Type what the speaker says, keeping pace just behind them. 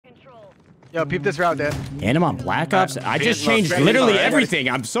Yo, peep this route, Dan. And I'm on Black Ops. I just changed literally everything.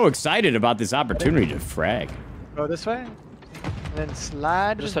 I'm so excited about this opportunity to frag. Go this way. And then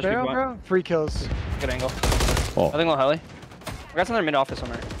slide to Just this touch barrel, people. bro. Free kills. Good angle. Oh. I think we'll heli. I got something mid office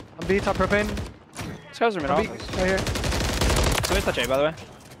somewhere. I'm B, top propane. These guys are mid I'm B, office. right here. Can we touch A, by the way?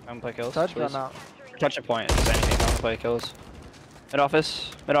 I'm gonna play kills. Touch, please. but not. Touch a point. Just anything. I'm gonna play kills. Mid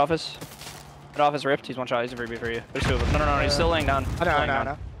office. Mid office. Mid office ripped. He's one shot. He's a freebie for you. There's two of them. No. He's still laying down. I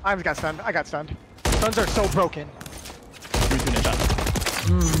know. I got stunned. I got stunned. Stuns are so broken.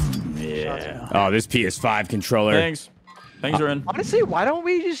 Yeah. Oh, this PS5 controller. Thanks. Things are in. Honestly, why don't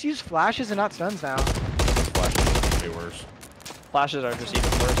we just use flashes and not stuns now? Flash. Way worse. Flashes are just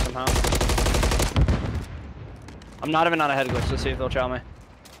even worse somehow. I'm not even on a head glitch. Let's see if they'll chow me.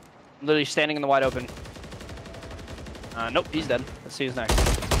 I'm literally standing in the wide open. Nope, he's dead. Let's see who's next.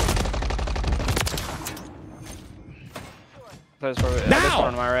 That's probably, this one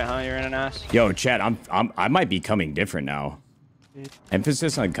on my right, huh? You're in an ass. Yo, chat, I might be coming different now.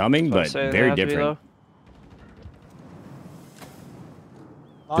 Emphasis on coming, but very different.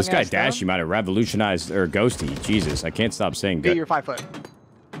 This guy Dash, you might have revolutionized, or Ghosty. Jesus, I can't stop saying You're 5 foot.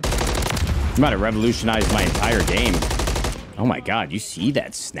 You might have revolutionized my entire game. Oh my god, you see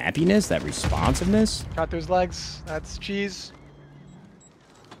that snappiness, that responsiveness? Got through his legs. That's cheese.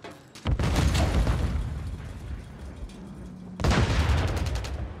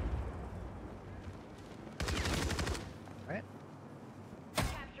 Right.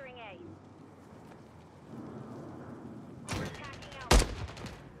 Capturing A.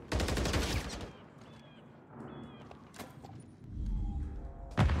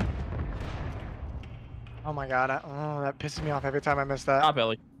 Oh my god. Oh, that pisses me off every time I miss that. Top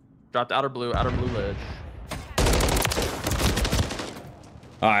belly. Dropped outer blue ledge.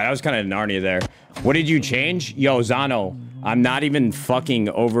 All right, I was kind of Narnia there. What did you change? Yo, Zano, I'm not even fucking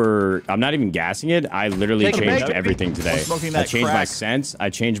over. I'm not even gassing it. I literally changed everything today. I changed my sense. I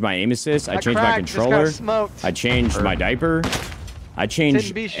changed my aim assist. I changed my controller. I changed my diaper. I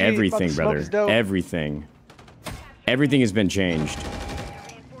changed everything, brother. Everything. Everything has been changed.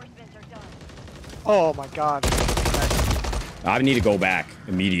 Oh my god. I need to go back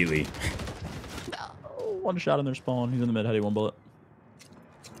immediately. One shot in their spawn. He's in the mid. Heady, one bullet.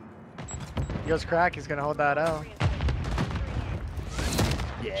 He goes crack. He's gonna hold that L.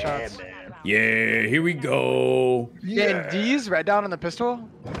 Yeah, man. Yeah, here we go. Yeah. D's right down on the pistol.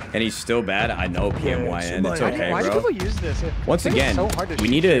 And he's still bad. I know PMYN. It's okay, Why do bro. people use this? Once again, we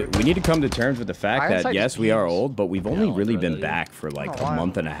need to come to terms with the fact that yes, we are old, but we've only really been back for like a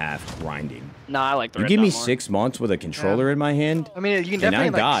month and a half grinding. Nah, I like the You give me 6 months with a controller in my hand. I mean, you can and definitely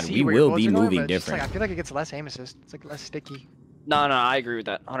on God, see we where your will be bullets are going, moving but it's just, different. like, I feel like it gets less aim assist. It's like less sticky. No, I agree with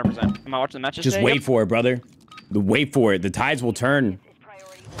that 100%. Am I watching the matches Just today? wait for it, brother. Wait for it. The tides will turn.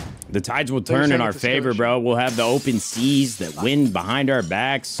 The tides will turn in our favor, bro. We'll have the open seas, the wind behind our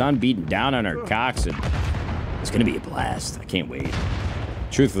backs, sun beating down on our cocks, and it's gonna be a blast. I can't wait.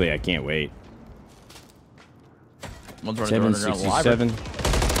 Truthfully, I can't wait. 767.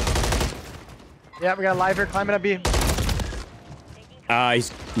 Yeah, we got a liver climbing up B.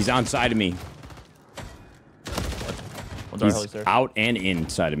 He's on side of me. He's out and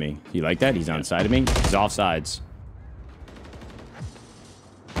inside of me. You like that? He's on side of me. He's off sides.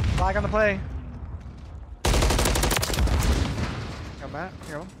 Flag on the play. Go, Matt.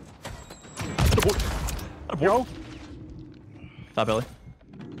 Here you go. Yo. Top belly.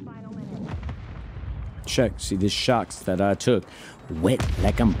 Check. See the shots that I took. Wet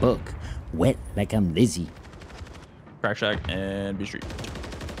like I'm Buck. Wet like I'm Lizzie. Crack shack and B street.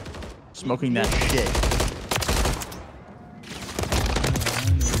 Smoking that shit.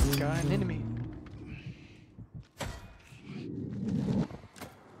 Got an enemy.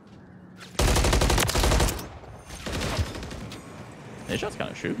 Nadeshot's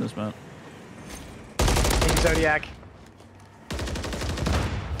kind of shooting this man. King Zodiac.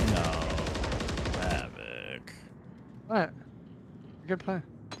 No. Havoc. What? Good play.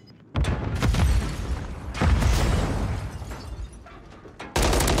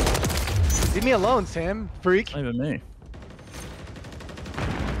 Leave me alone, Sam. Freak. Not even me.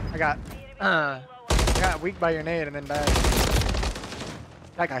 I got weak by your nade and then died.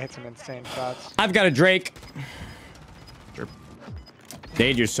 That guy hit some insane shots. I've got a Drake. Sure.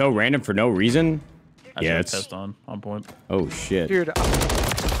 Dade, you're so random for no reason. Yeah, it's test on point. Oh shit. Dude.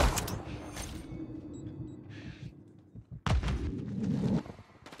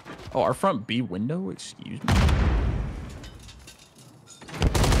 Oh, our front B window? Excuse me.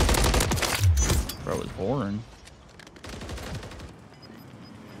 Bro, it's boring.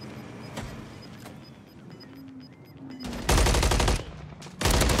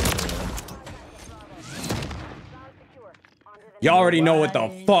 You already know what the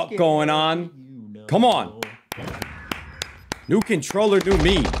fuck going on. Come on. New controller, new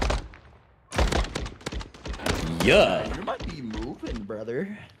me. Yeah. You might be moving,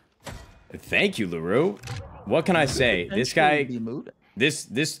 brother. Thank you, LaRue. What can I say? This guy,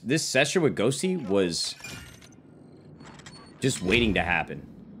 this session with Ghosty was just waiting to happen.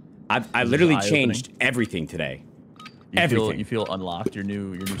 I literally changed everything today. You feel unlocked your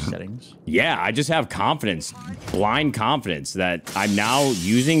new settings. Yeah, I just have confidence, blind confidence that I'm now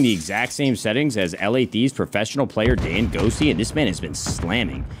using the exact same settings as LA Thieves professional player Dan Ghosty, and this man has been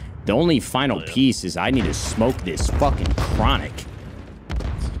slamming. The only final piece is I need to smoke this fucking chronic.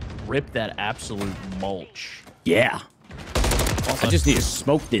 Rip that absolute mulch. Yeah. I just need to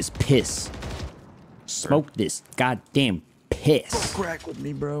smoke this piss. Smoke this goddamn piss. Go crack with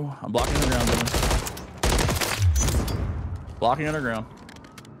me, bro. I'm blocking underground, man. Blocking underground.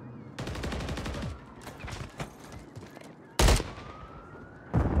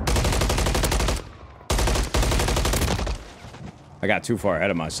 I got too far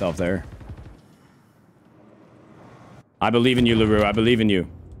ahead of myself there. I believe in you, LaRue. I believe in you.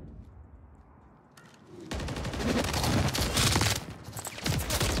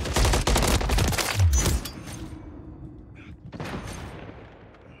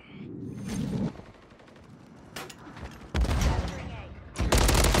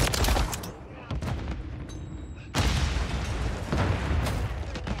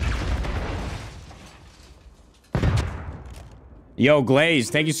 Yo,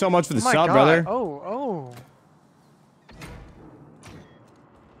 Glaze, thank you so much for the sub, brother. Oh.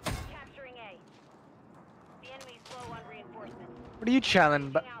 Capturing A. The enemy's low on reinforcements. What are you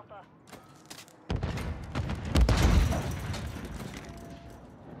challenging?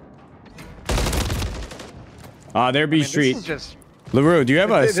 There B Street. This is just... LaRue, do you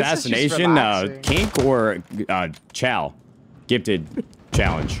have an This is just assassination relaxing. kink or chow? Gifted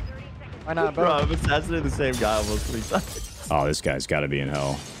challenge. Why not, Bro, bro? I've assassinated the same guy almost 3 times. Oh, this guy's got to be in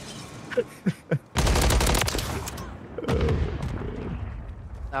hell.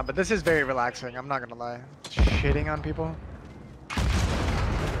 Nah, but this is very relaxing. I'm not gonna lie. Shitting on people.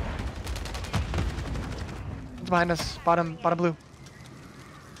 It's behind us. Bottom blue.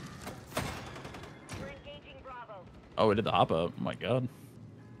 We're engaging Bravo. Oh, we did the hop up. Oh my god.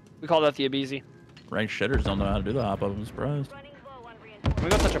 We call that the Abizi. Ranked shitters don't know how to do the hop up. I'm surprised. Running low on Can we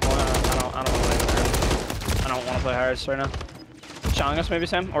go touch a point? I don't want to play Harris right now. Showing us maybe,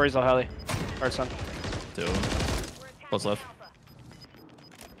 Sam? Or he's a heli. Or son. 2. What's left?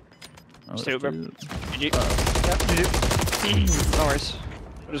 Oh, Stay there's bro. 2. GG. No worries.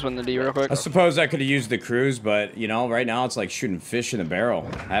 We'll just win the D real quick. I suppose I could have used the cruise, but, you know, right now it's like shooting fish in a barrel.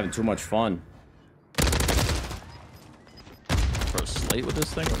 Having too much fun. Bro, slate with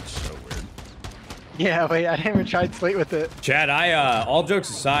this thing looks so weird. Yeah, wait, I didn't even try slate with it. Chad, all jokes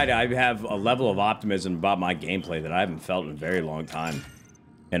aside, I have a level of optimism about my gameplay that I haven't felt in a very long time.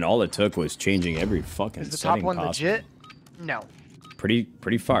 And all it took was changing every fucking Is the setting top one possible. legit? No. Pretty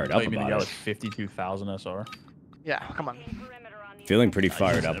fired up You mean the about guy it. with 52,000 SR? Yeah, come on. Feeling pretty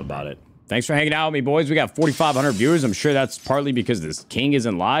fired up about it. Thanks for hanging out with me, boys. We got 4,500 viewers. I'm sure that's partly because this king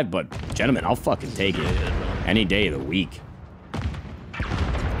isn't live, but gentlemen, I'll fucking take it any day of the week.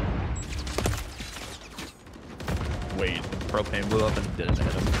 Wait, the propane blew up and it didn't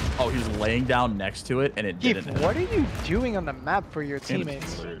hit him. Oh, he was laying down next to it and it Keith, didn't hit what him. are you doing on the map for your And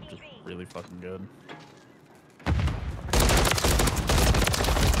teammates? They're just really fucking good.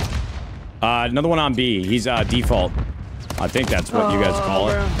 Another one on B. He's default. I think that's what you guys call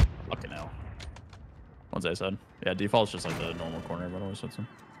it. Fucking hell. Once I said. Yeah, default's just like the normal corner everyone always sits in.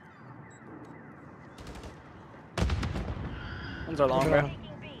 Ones are long, bro.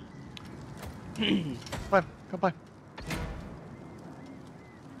 Play, go play.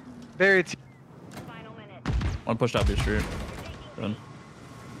 Very Final minute. One pushed out B Street. Done.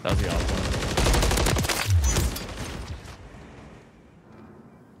 That was the off one.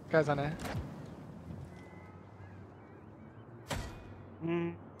 guys on it.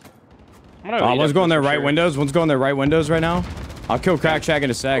 One's going their right windows. One's going their right windows right now. I'll kill Crack Shack in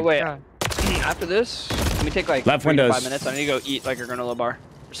a sec. Oh, wait. Yeah. After this, can we take like Left 3 to windows. 5 minutes? I need to go eat like a granola bar.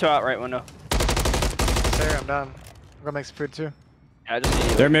 So out right window. There, I'm done. I'm gonna make some food too. Yeah, I just need to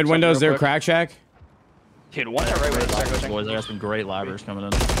eat, They're like, mid something windows. real They're quick. Crack Shack. Dude, one at right window. Start Boys, coaching. I got some great livers coming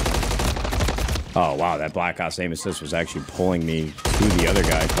in. Oh wow, that Black Ops aim assist was actually pulling me to the other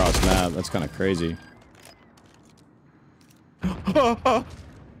guy across map. That's kind of crazy.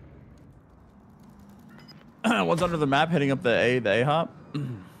 One's under the map hitting up the A hop.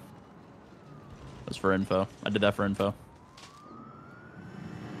 That's for info. I did that for info.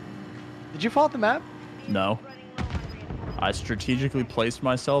 Did you fall off the map? No. I strategically placed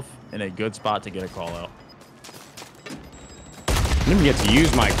myself in a good spot to get a call out. I didn't even get to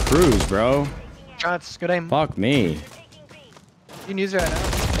use my cruise, bro. Shots, good aim. Fuck me. You can use it right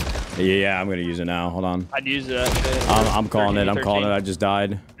now. Yeah, I'm gonna use it now. Hold on. I'd use it. Actually. I'm calling it. I'm calling it. I just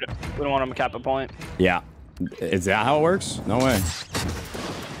died. We don't want him to cap a point. Yeah. Is that how it works? No way.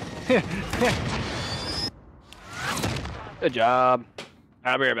 Good job.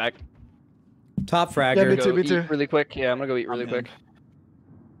 I'll be right back. Top fragger. Yeah, me Go too, me eat too. really quick. Yeah, I'm gonna go eat really quick.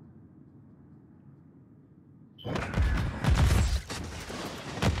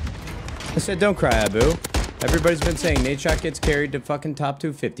 I said, don't cry, Abu. Everybody's been saying Nadeshot gets carried to fucking top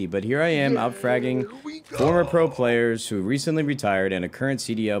 250, but here I am out fragging former pro players who recently retired and a current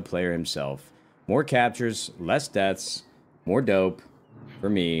CDL player himself. More captures, less deaths, more dope for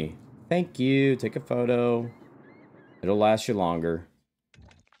me. Thank you. Take a photo. It'll last you longer.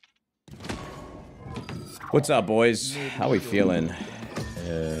 What's up, boys? How we feeling?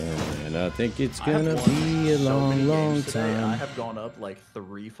 And I think it's gonna be a long time. I have gone up like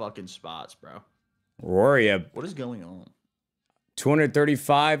 3 fucking spots, bro. Rory, What is going on?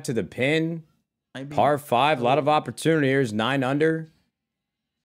 235 to the pin. Par 5, a lot of opportunity. Here's 9 under.